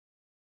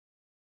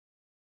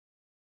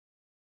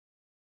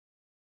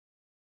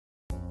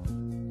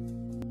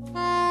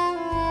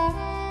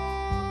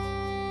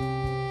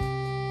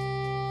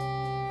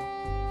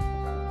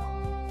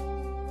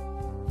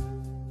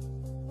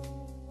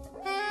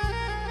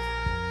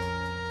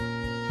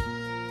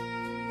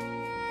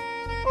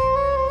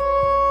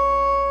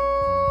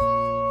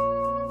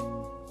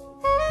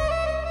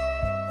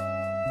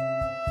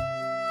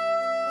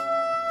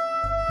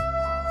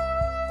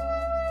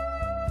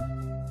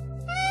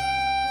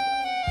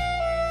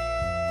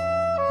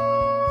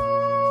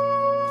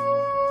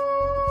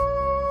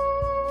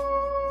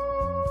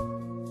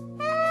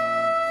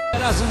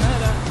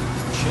գազները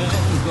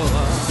չեն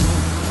գողանում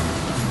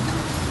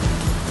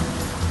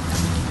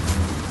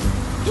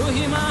Դու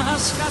հիմա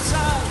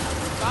հասկացար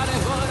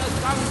կարևորը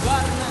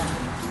կանգառն է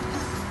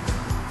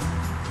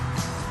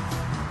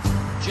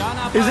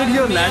Is it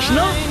your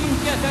national?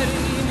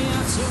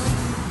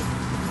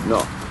 No.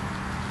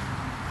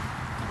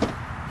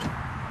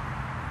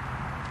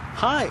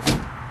 Hi.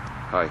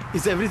 Hi.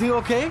 Is everything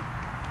okay?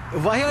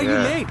 Why are you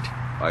late?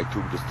 I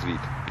took the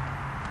street.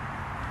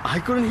 I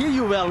couldn't hear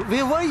you well.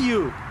 Where were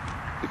you?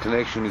 The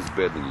connection is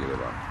bad in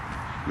Yerevan.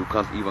 You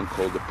can't even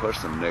call the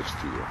person next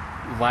to you.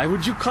 Why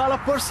would you call a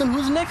person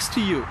who's next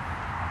to you?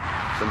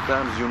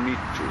 Sometimes you need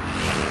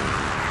to.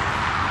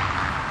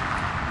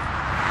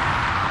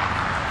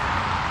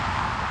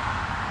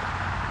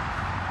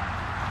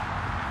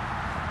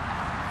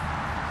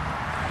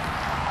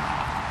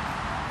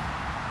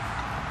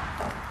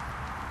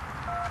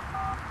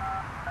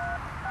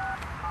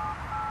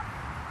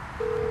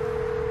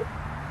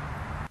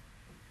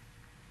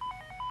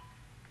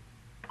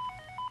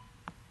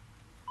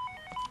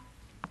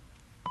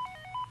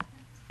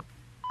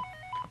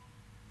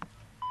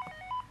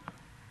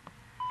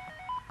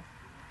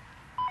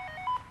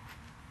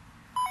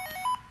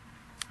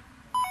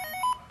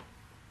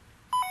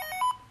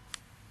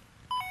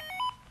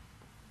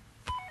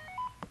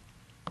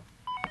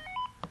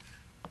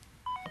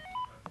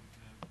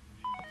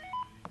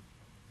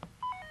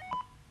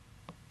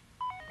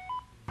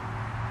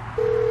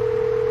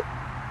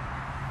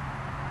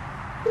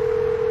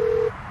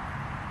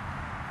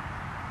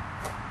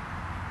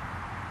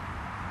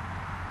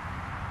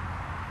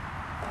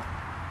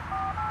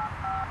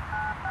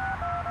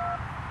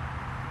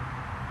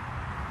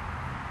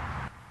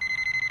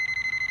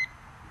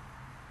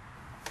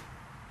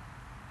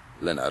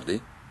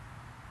 Lenardi,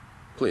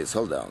 please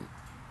hold down.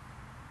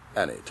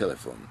 Annie,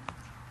 telephone.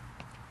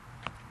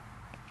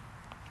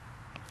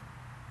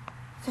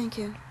 Thank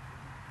you.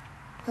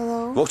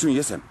 Hello. Ողջույն,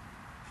 ես եմ։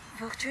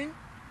 Ողջույն։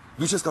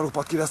 Դու չես կարող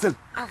պատկերացնել։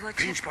 Ահա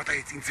Ինչ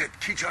պատահեց ինձ հետ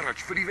քիչ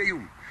առաջ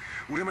ֆրիվեյում։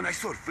 Ուրեմն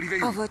այսօր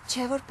ֆրիվեյում։ Ահա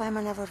չէ որ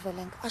պայմանավորվել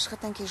ենք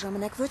աշխատանքի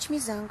ժամանակ ոչ մի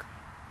զանգ։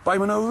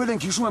 Պայմանավորվել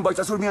ենք հիշում եմ,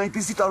 բայց այսօր մի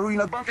այնպիսի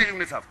տարօրինակ բան տեղի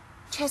ունեցավ։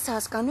 Չես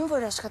հասկանում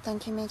որ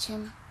աշխատանքի մեջ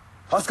եմ։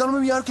 Հասկանում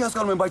եմ, իհարկե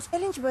հասկանում եմ, բայց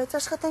Էլ ինչ բայց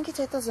աշխատանքից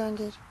հետո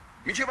զանգեր։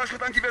 մինչև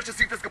աշխատանքի վերջը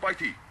սիրտս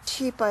կպայթի։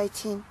 Չի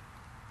պայթին։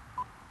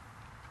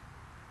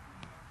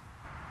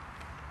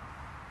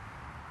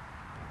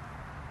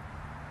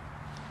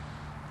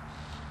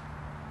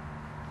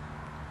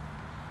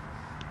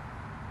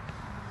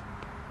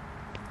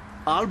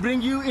 I'll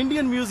bring you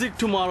Indian music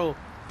tomorrow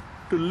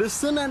to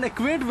listen and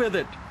acquaint with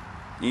it.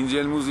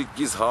 Indian music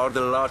is heard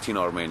a lot in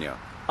Armenia.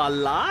 A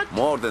lot?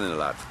 More than a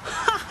lot.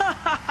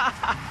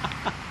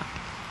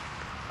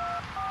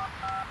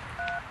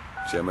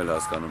 Չեմ էլ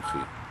հասկանում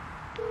խի։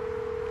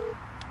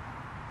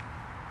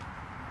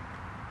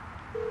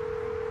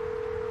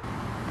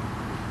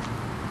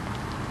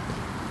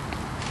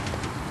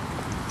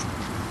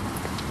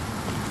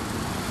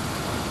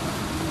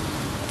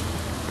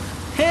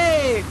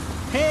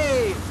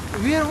 Hey,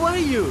 where were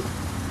you?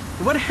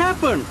 What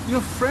happened? Your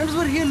friends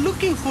were here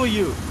looking for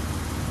you.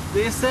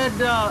 They said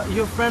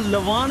your friend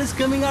Lavan is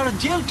coming out of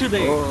jail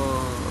today.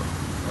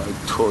 Oh, I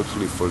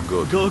totally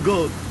forgot.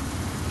 Go.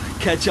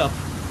 Catch up.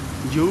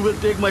 You will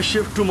take my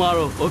shift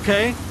tomorrow,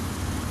 okay?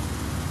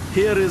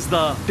 Here is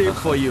the tape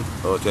for you.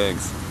 Oh,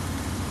 thanks.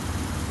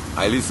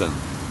 I listen.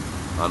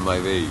 On my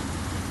way.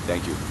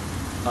 Thank you.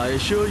 I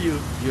assure you,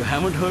 you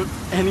haven't heard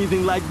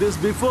anything like this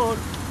before.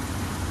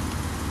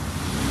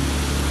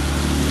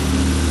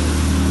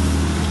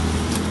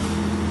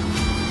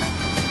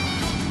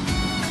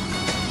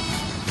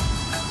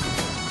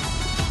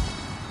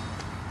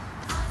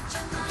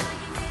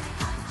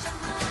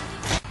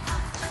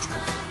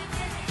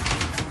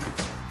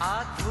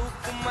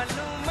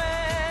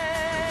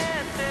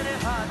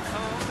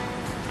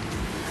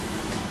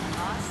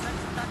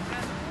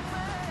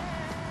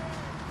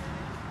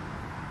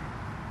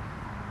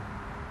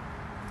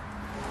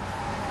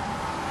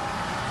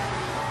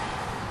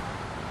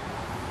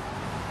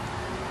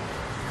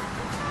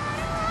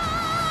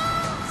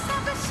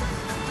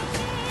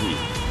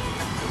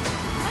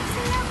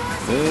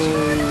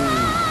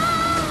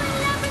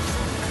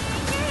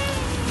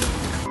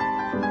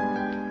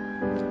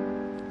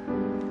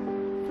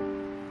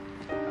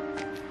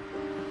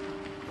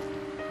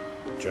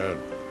 John.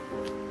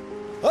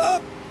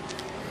 Up!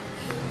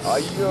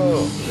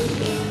 Ayo!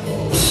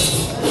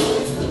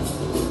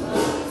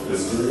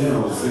 Mr.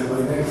 Reynolds, stand by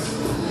next.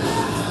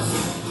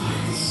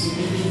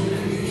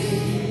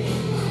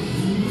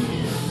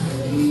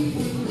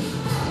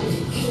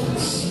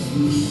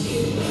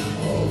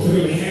 We're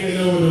going to hand it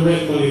over the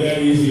rent money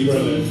that easy,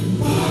 brother.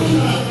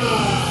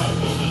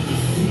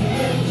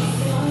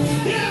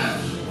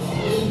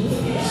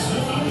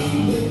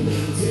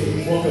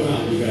 Welcome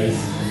out, you guys.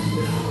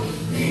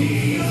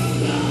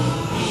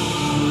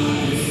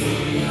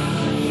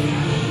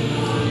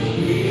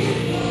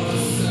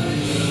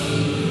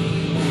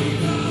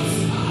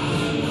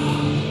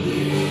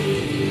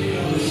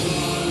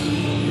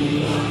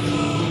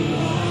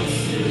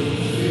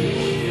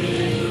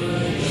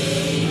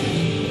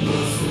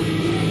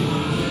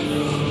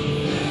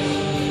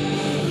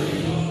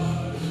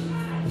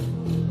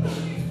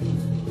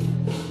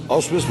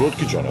 Ասպես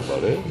ոտքի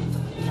ճանապարհ է։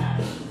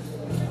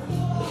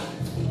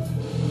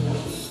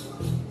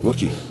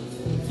 Ոտքի։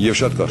 Եվ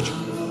շատ կարճ։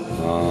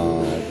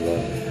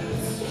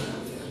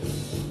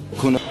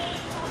 Քունը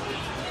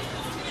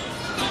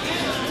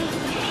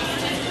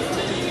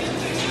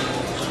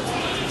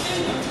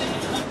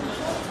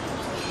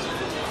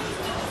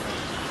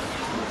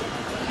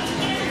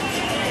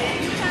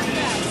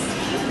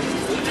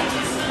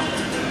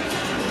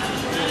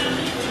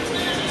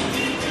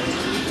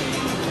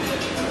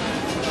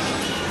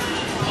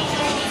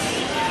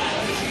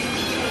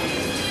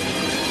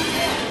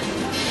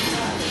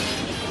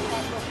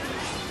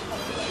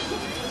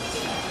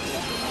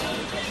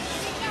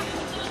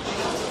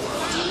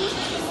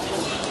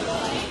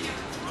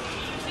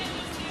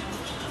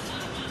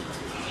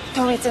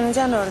Թոմի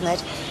ծննդյան օրն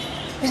էր։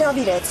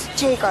 Հրավիրեց,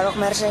 չէի կարող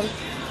մերժել։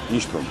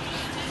 Ինչ Թոմ։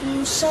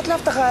 Շատ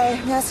լավ տղա է,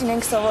 միասին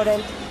ենք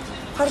սովորել։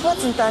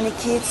 Հարված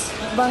ընտանիքից,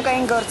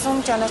 բանկային գործում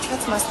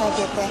ճանաչված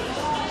մասնագետ է։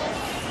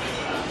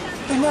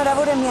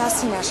 Հնարավոր է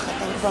միասին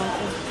աշխատենք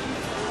բանկում։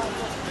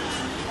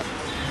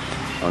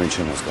 Անին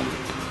չեմ հասկանում։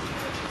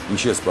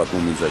 Ինչի ես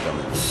պատմում ինձ այդ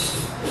ամենը։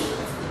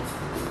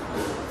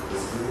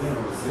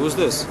 Who's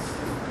this?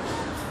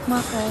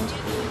 My friend.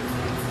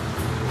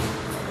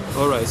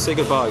 All right, say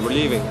goodbye. We're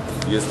leaving.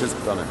 Ես քեզ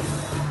կտանեմ։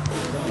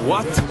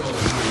 What?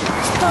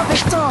 Stop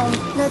it, Tom.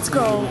 Let's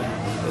go.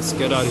 Let's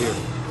get out of here.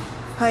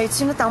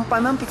 Հայությունը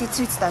անպայման պիտի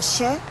ցույց տաս,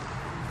 չէ՞։